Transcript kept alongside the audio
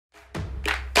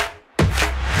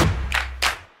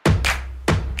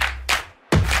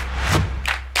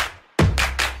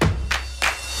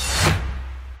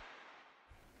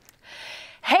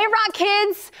Rock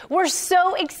kids, we're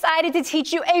so excited to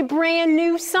teach you a brand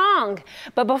new song.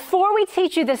 But before we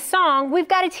teach you the song, we've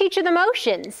got to teach you the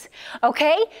motions.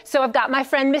 Okay? So I've got my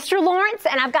friend Mr. Lawrence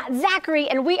and I've got Zachary,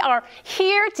 and we are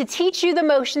here to teach you the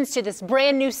motions to this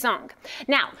brand new song.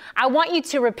 Now, I want you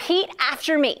to repeat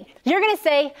after me. You're going to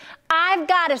say, I've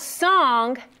got a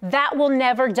song that will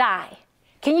never die.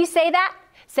 Can you say that?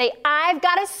 Say, I've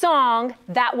got a song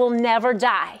that will never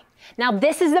die. Now,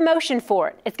 this is the motion for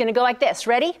it. It's going to go like this.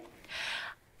 Ready?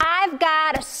 I've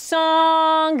got a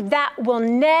song that will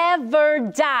never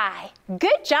die.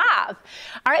 Good job.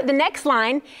 All right, the next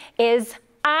line is,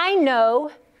 I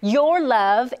know your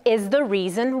love is the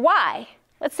reason why.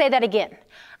 Let's say that again.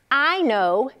 I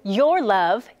know your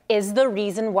love is the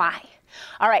reason why.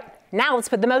 All right, now let's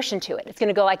put the motion to it. It's going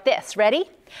to go like this. Ready?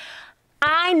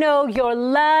 I know your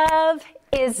love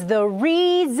is the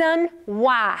reason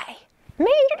why. Man,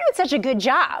 you're doing such a good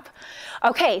job.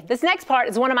 Okay, this next part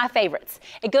is one of my favorites.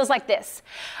 It goes like this.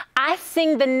 I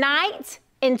sing the night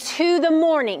into the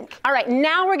morning. All right,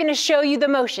 now we're going to show you the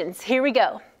motions. Here we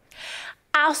go.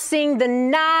 I'll sing the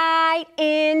night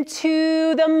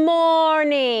into the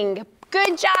morning.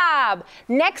 Good job.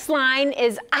 Next line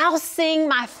is, I'll sing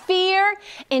my fear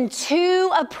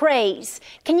into a praise.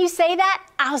 Can you say that?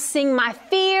 I'll sing my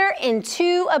fear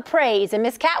into a praise. And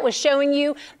Miss Cat was showing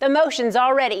you the motions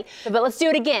already. But let's do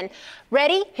it again.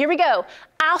 Ready? Here we go.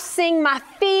 I'll sing my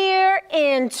fear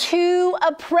into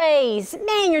a praise.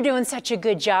 Man, you're doing such a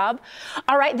good job.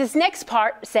 All right, this next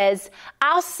part says,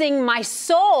 I'll sing my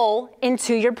soul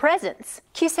into your presence.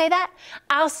 Can you say that?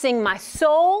 I'll sing my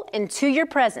soul into your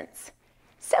presence.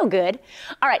 So good.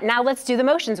 All right, now let's do the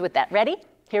motions with that. Ready?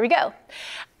 Here we go.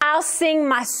 I'll sing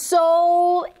my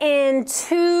soul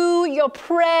into your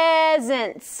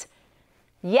presence.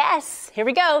 Yes, here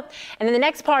we go. And then the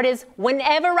next part is,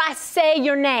 whenever I say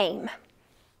your name.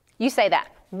 You say that.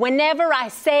 Whenever I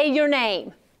say your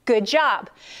name. Good job.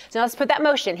 So now let's put that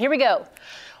motion. Here we go.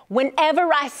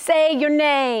 Whenever I say your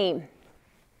name.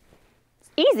 It's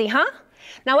easy, huh?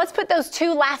 Now let's put those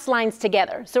two last lines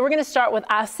together. So we're going to start with,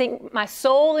 I'll sing my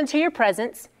soul into your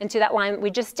presence, into that line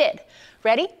we just did.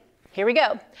 Ready? Here we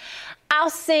go. I'll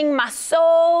sing my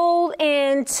soul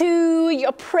into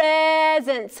your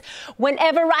presence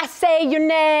whenever I say your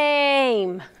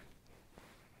name.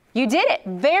 You did it.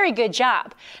 Very good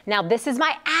job. Now this is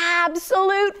my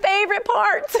absolute favorite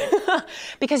part.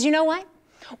 Because you know what?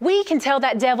 We can tell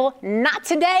that devil, not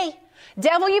today.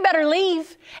 Devil, you better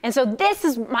leave. And so this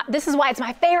is why it's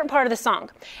my favorite part of the song.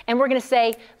 And we're going to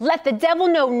say, let the devil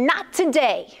know not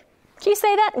today. Can you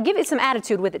say that? And give it some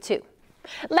attitude with it too.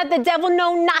 Let the devil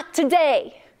know not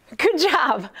today. Good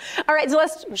job. All right, so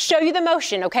let's show you the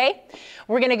motion, okay?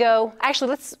 We're going to go,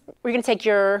 actually, we're going to take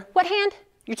your, what hand?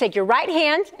 You take your right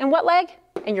hand and what leg?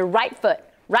 And your right foot.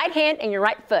 Right hand and your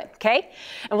right foot, okay?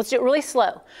 And let's do it really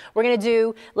slow. We're going to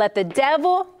do, let the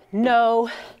devil know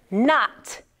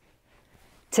not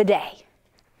today.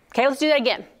 Okay, let's do that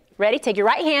again. Ready? Take your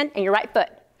right hand and your right foot.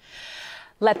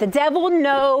 Let the devil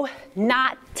know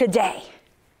not today.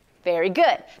 Very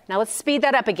good. Now let's speed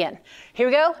that up again. Here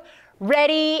we go.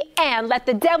 Ready, and let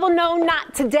the devil know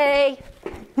not today.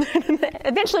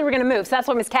 Eventually we're going to move, so that's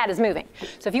why Miss Cat is moving.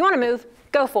 So if you want to move,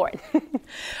 go for it. All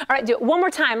right, do it one more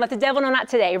time. Let the devil know not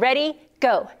today. Ready?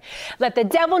 Go. Let the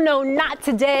devil know not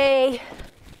today.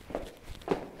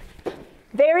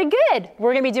 Very good.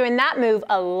 We're going to be doing that move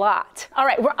a lot. All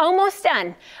right, we're almost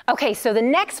done. Okay, so the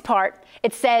next part,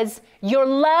 it says, your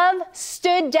love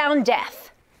stood down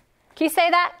death. Can you say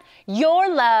that? Your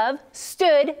love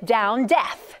stood down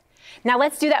death. Now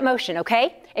let's do that motion,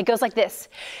 okay? It goes like this.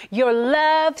 Your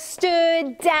love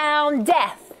stood down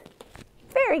death.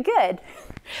 Very good.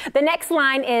 The next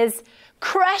line is,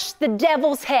 crush the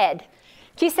devil's head.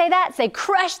 Can you say that? Say,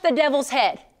 crush the devil's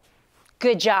head.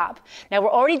 Good job. Now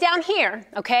we're already down here,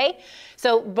 okay?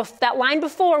 So that line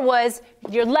before was,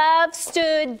 your love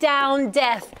stood down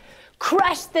death.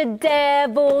 Crush the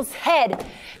devil's head.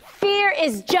 Fear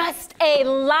is just a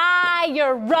lie.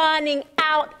 You're running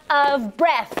out of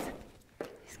breath.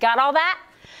 Got all that?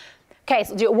 Okay,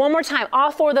 so do it one more time.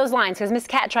 All four of those lines, because Miss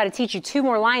Cat tried to teach you two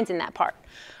more lines in that part.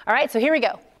 All right, so here we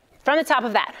go. From the top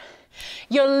of that.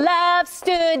 Your love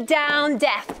stood down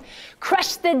death.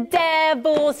 Crush the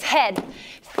devil's head.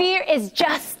 Fear is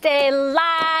just a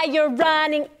lie. You're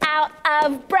running out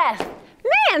of breath.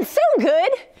 Man, so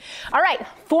good. All right,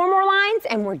 four more lines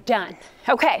and we're done.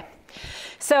 Okay,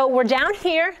 so we're down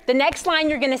here. The next line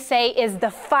you're going to say is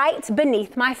the fight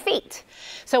beneath my feet.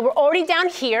 So we're already down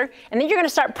here, and then you're going to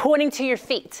start pointing to your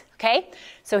feet, okay?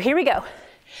 So here we go.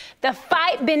 The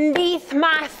fight beneath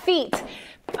my feet.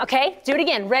 Okay, do it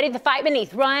again. Ready? The fight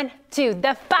beneath. 1, 2.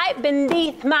 The fight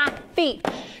beneath my feet.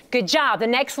 Good job. The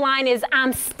next line is,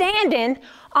 I'm standing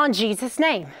on Jesus'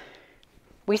 name.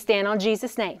 We stand on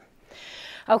Jesus' name.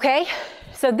 Okay,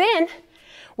 so then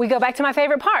we go back to my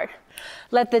favorite part.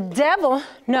 Let the devil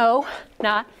know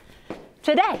not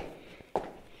today.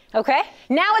 Okay,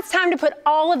 now it's time to put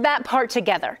all of that part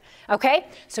together. Okay,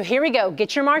 so here we go.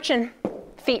 Get your marching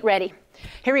feet ready.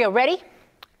 Here we go. Ready?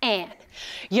 And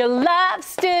your love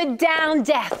stood down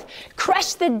death,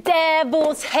 crushed the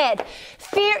devil's head.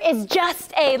 Fear is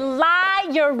just a lie,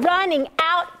 you're running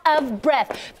out of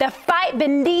breath. The fight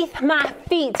beneath my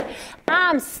feet,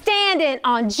 I'm standing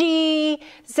on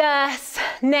Jesus'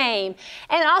 name.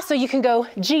 And also you can go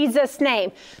Jesus'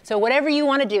 name. So whatever you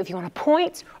want to do, if you want to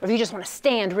point or if you just want to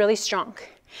stand really strong.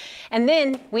 And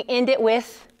then we end it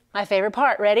with my favorite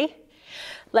part. Ready?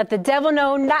 Let the devil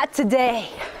know not today.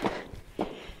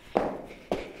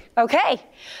 Okay,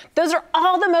 those are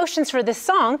all the motions for this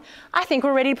song. I think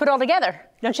we're ready to put it all together.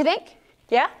 Don't you think?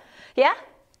 Yeah? Yeah?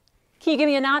 Can you give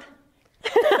me a nod?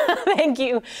 Thank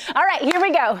you. All right, here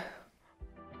we go.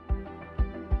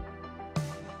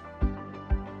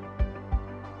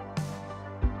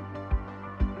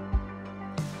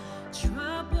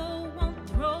 Trouble won't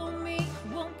throw me,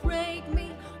 won't break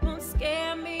me, won't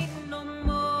scare me no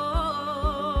more.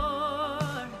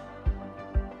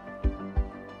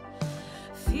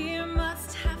 Fear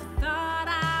must have thought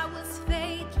I was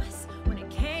faithless when it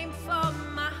came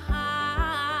from my heart.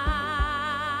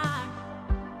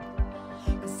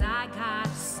 'Cause I got a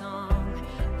song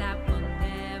that will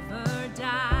never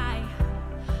die.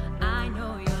 I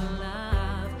know your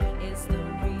love is the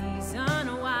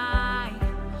reason why.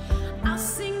 I'll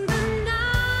sing the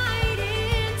night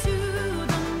into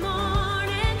the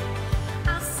morning.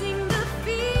 I'll sing the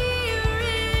fear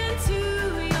into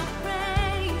your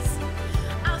praise.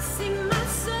 I'll sing my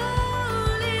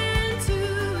soul into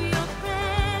your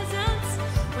presence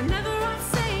whenever I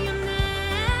say your name.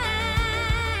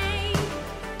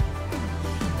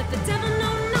 Let the devil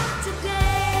know not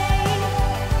today.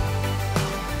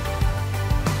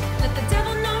 Let the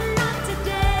devil know not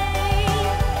today.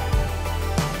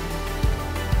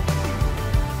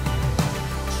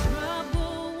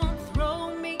 Trouble won't throw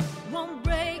me, won't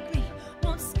break me,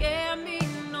 won't scare me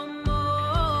no more.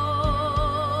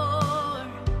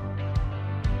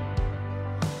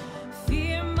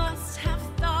 Fear must have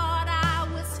thought I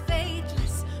was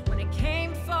faithless when it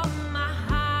came from my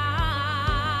heart.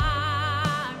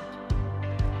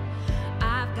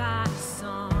 I've got a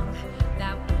song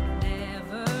that will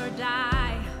never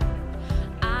die.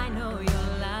 I know your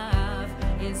love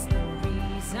is the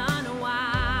reason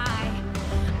why.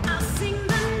 I'll sing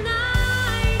the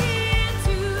night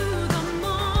into the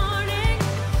morning.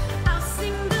 I'll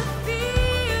sing the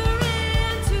fear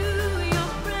into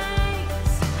your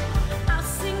praise. I'll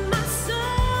sing my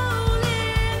soul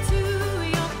into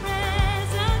your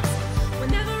presence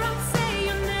whenever I say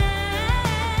your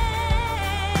name.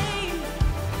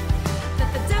 Let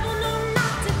the devil know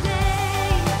not today.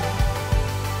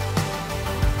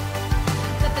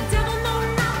 Let the devil know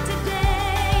not today.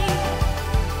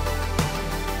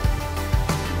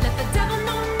 Let the devil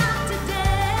know not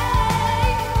today.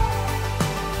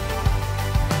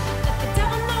 Let the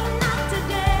devil know not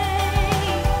today.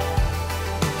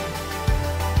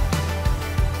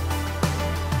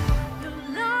 Your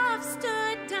love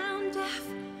stood down deaf,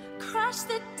 crushed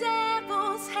the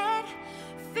devil's head.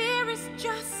 Fear is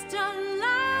just a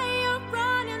lie,